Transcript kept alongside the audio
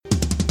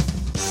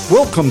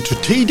Welcome to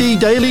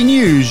TD Daily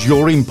News,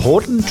 your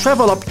important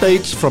travel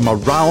updates from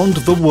around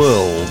the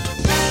world.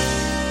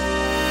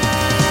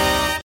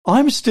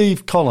 I'm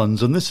Steve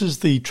Collins and this is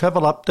the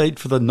travel update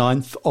for the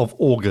 9th of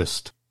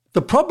August.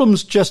 The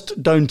problems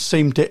just don't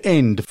seem to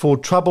end for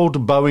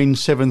troubled Boeing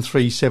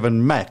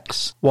 737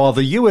 MAX. While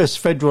the US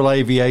Federal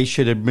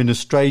Aviation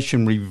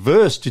Administration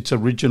reversed its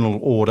original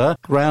order,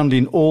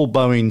 grounding all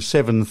Boeing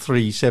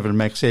 737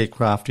 MAX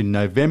aircraft in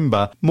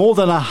November, more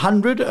than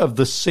 100 of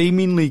the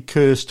seemingly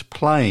cursed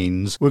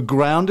planes were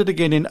grounded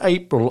again in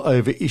April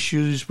over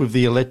issues with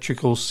the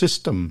electrical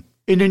system.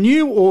 In a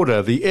new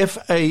order, the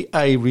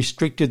FAA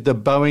restricted the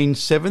Boeing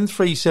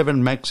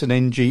 737 MAX and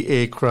NG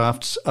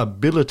aircraft's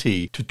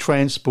ability to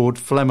transport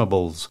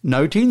flammables,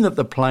 noting that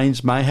the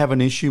planes may have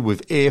an issue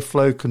with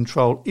airflow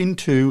control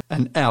into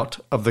and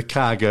out of the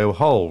cargo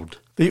hold.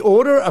 The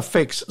order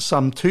affects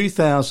some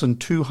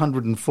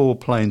 2,204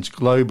 planes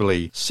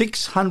globally,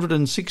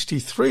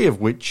 663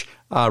 of which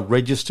are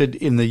registered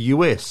in the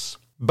US.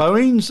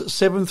 Boeing's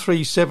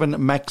 737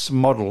 MAX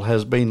model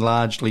has been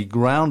largely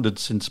grounded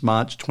since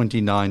March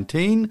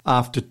 2019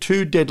 after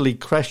two deadly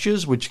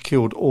crashes which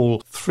killed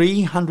all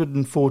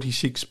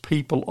 346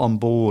 people on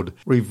board,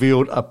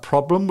 revealed a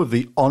problem with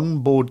the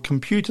onboard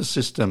computer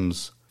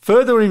systems.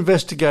 Further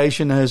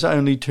investigation has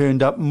only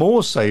turned up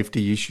more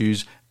safety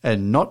issues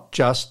and not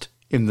just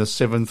in the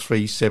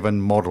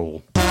 737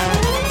 model.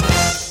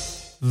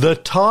 The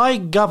Thai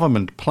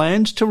government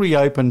plans to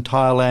reopen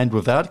Thailand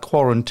without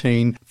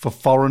quarantine for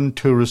foreign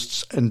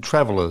tourists and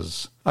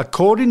travellers.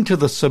 According to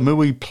the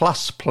Samui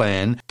Plus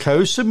plan,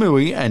 Koh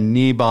Samui and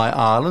nearby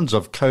islands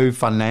of Koh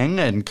Phanang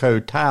and Koh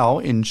Tao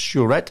in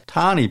Surat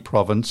Thani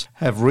province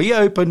have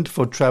reopened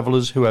for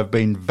travellers who have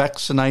been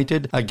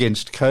vaccinated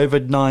against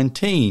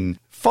COVID-19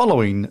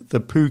 following the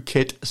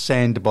Phuket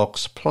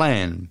Sandbox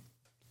plan.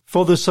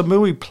 For the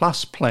Samui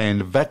Plus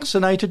plan,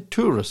 vaccinated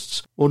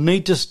tourists will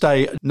need to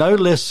stay no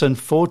less than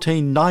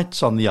 14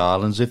 nights on the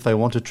islands if they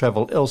want to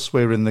travel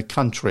elsewhere in the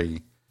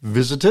country.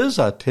 Visitors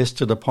are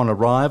tested upon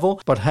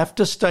arrival but have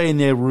to stay in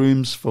their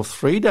rooms for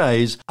 3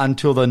 days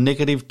until the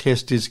negative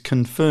test is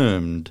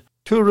confirmed.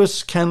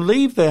 Tourists can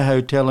leave their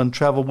hotel and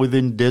travel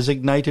within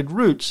designated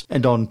routes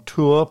and on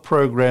tour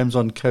programs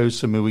on Koh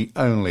Samui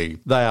only.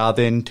 They are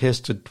then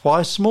tested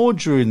twice more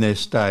during their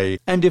stay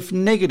and if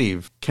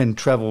negative can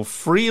travel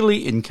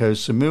freely in Koh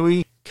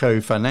Samui, Koh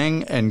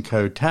Phanang and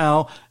Koh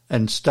Tao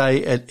and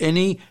stay at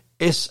any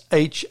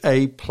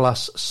SHA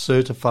Plus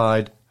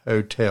certified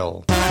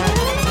hotel.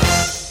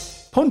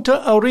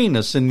 Punta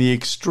Arenas in the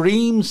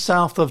extreme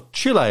south of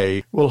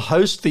Chile will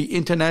host the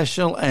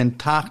International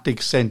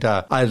Antarctic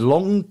Centre, a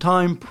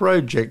long-time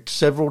project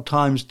several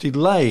times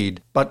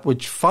delayed, but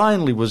which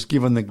finally was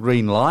given the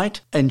green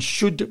light and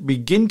should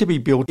begin to be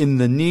built in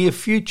the near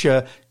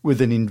future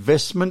with an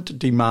investment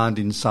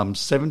demanding some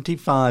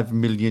 $75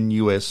 million.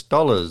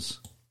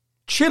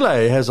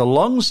 Chile has a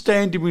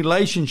long-standing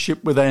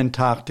relationship with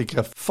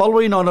Antarctica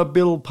following on a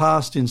bill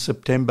passed in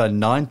September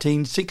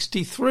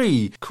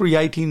 1963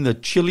 creating the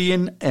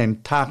Chilean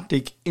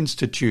Antarctic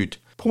Institute.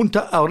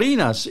 Punta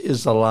Arenas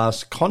is the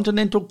last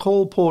continental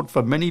call port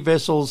for many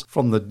vessels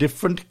from the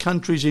different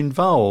countries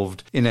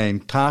involved in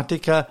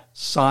Antarctica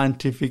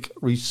scientific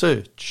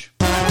research.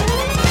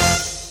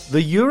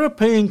 The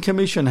European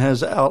Commission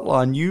has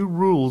outlined new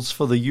rules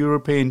for the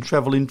European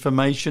Travel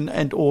Information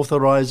and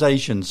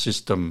Authorisation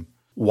System.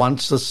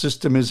 Once the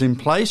system is in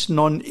place,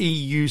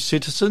 non-EU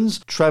citizens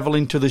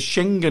travelling to the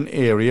Schengen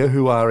area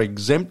who are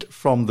exempt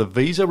from the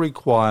visa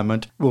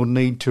requirement will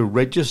need to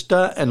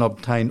register and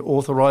obtain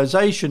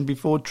authorisation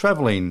before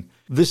travelling.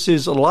 This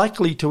is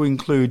likely to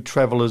include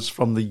travellers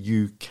from the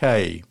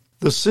UK.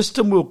 The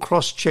system will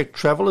cross-check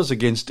travellers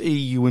against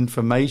EU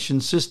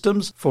information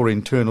systems for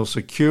internal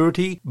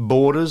security,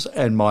 borders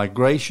and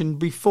migration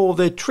before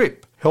their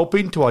trip,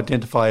 helping to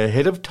identify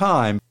ahead of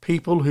time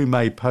people who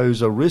may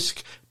pose a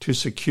risk to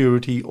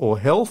security or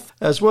health,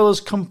 as well as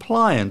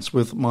compliance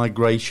with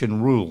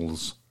migration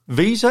rules.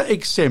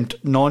 Visa-exempt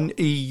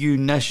non-EU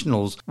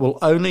nationals will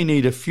only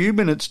need a few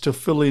minutes to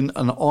fill in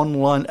an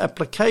online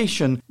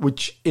application,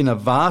 which in a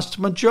vast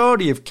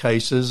majority of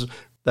cases,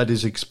 that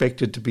is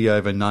expected to be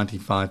over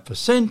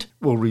 95%,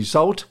 will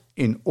result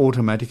in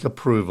automatic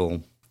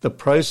approval. The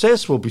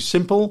process will be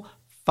simple,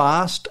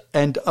 fast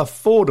and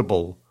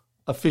affordable,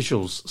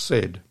 officials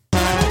said.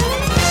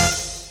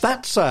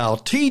 That's our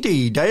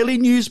TD Daily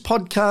News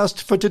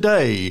podcast for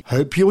today.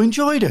 Hope you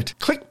enjoyed it.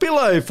 Click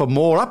below for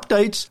more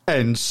updates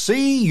and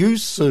see you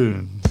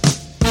soon.